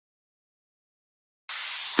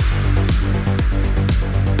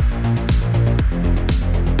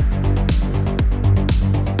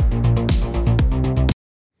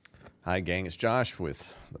Hi, gang. It's Josh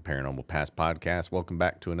with the Paranormal Past Podcast. Welcome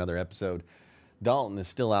back to another episode. Dalton is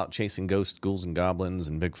still out chasing ghosts, ghouls, and goblins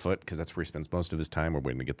and Bigfoot because that's where he spends most of his time. We're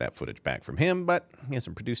waiting to get that footage back from him, but he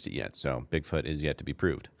hasn't produced it yet, so Bigfoot is yet to be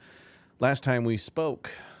proved. Last time we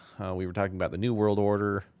spoke, we were talking about the New World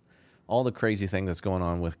Order, all the crazy thing that's going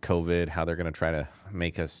on with COVID, how they're going to try to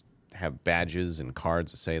make us have badges and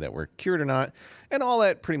cards that say that we're cured or not, and all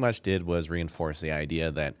that pretty much did was reinforce the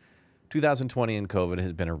idea that 2020 and COVID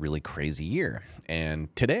has been a really crazy year.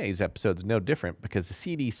 And today's episode is no different because the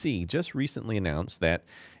CDC just recently announced that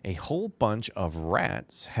a whole bunch of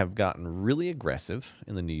rats have gotten really aggressive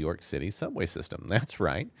in the New York City subway system. That's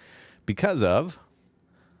right. Because of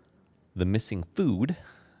the missing food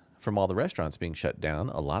from all the restaurants being shut down,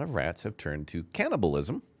 a lot of rats have turned to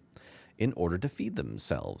cannibalism in order to feed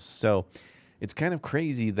themselves. So it's kind of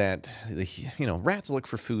crazy that, rats look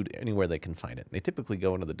for food anywhere they can find it. They typically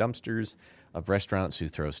go into the dumpsters of restaurants who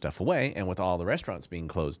throw stuff away, and with all the restaurants being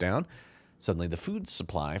closed down, suddenly the food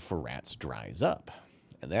supply for rats dries up.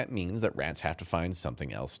 And that means that rats have to find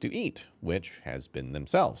something else to eat, which has been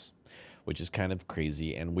themselves, which is kind of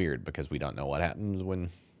crazy and weird because we don't know what happens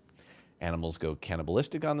when animals go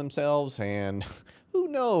cannibalistic on themselves, and who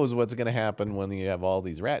knows what's going to happen when you have all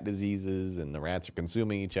these rat diseases and the rats are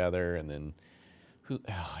consuming each other, and then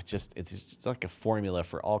it's just like a formula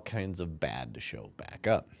for all kinds of bad to show back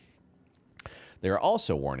up. They're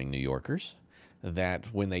also warning New Yorkers that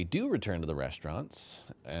when they do return to the restaurants,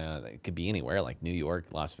 it could be anywhere like New York,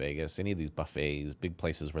 Las Vegas, any of these buffets, big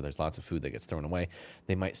places where there's lots of food that gets thrown away,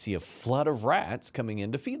 they might see a flood of rats coming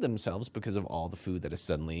in to feed themselves because of all the food that is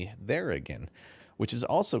suddenly there again, which is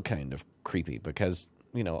also kind of creepy because,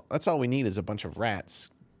 that's all we need is a bunch of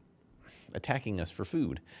rats attacking us for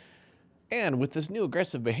food. And with this new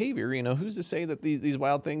aggressive behavior, who's to say that these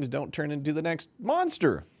wild things don't turn into the next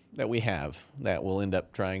monster that we have that will end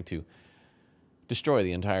up trying to destroy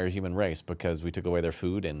the entire human race because we took away their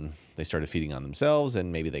food and they started feeding on themselves,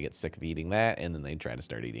 and maybe they get sick of eating that and then they try to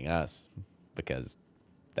start eating us because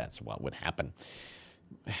that's what would happen.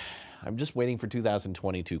 I'm just waiting for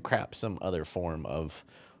 2020 to crap some other form of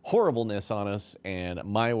horribleness on us, and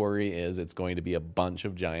my worry is it's going to be a bunch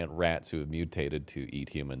of giant rats who have mutated to eat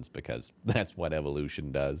humans because that's what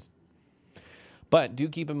evolution does. But do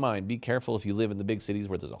keep in mind, be careful if you live in the big cities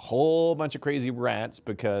where there's a whole bunch of crazy rats,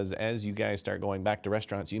 because as you guys start going back to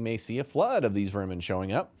restaurants, you may see a flood of these vermin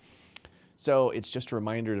showing up. So it's just a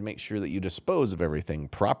reminder to make sure that you dispose of everything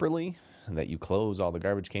properly, and that you close all the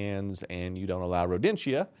garbage cans, and you don't allow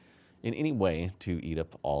rodentia in any way to eat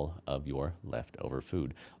up all of your leftover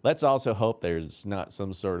food. Let's also hope there's not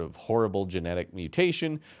some sort of horrible genetic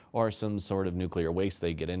mutation or some sort of nuclear waste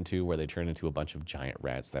they get into where they turn into a bunch of giant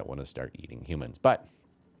rats that want to start eating humans. But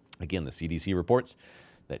again, the CDC reports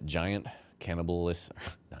that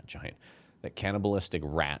cannibalistic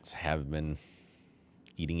rats have been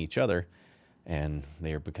eating each other, and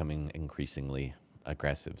they are becoming increasingly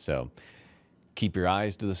aggressive. So keep your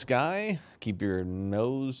eyes to the sky, keep your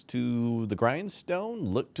nose to the grindstone,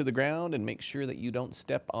 look to the ground, and make sure that you don't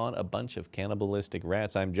step on a bunch of cannibalistic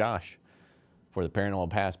rats. I'm Josh for the Paranormal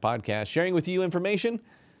Past Podcast, sharing with you information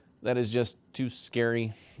that is just too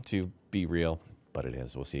scary to be real, but it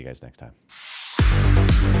is. We'll see you guys next time.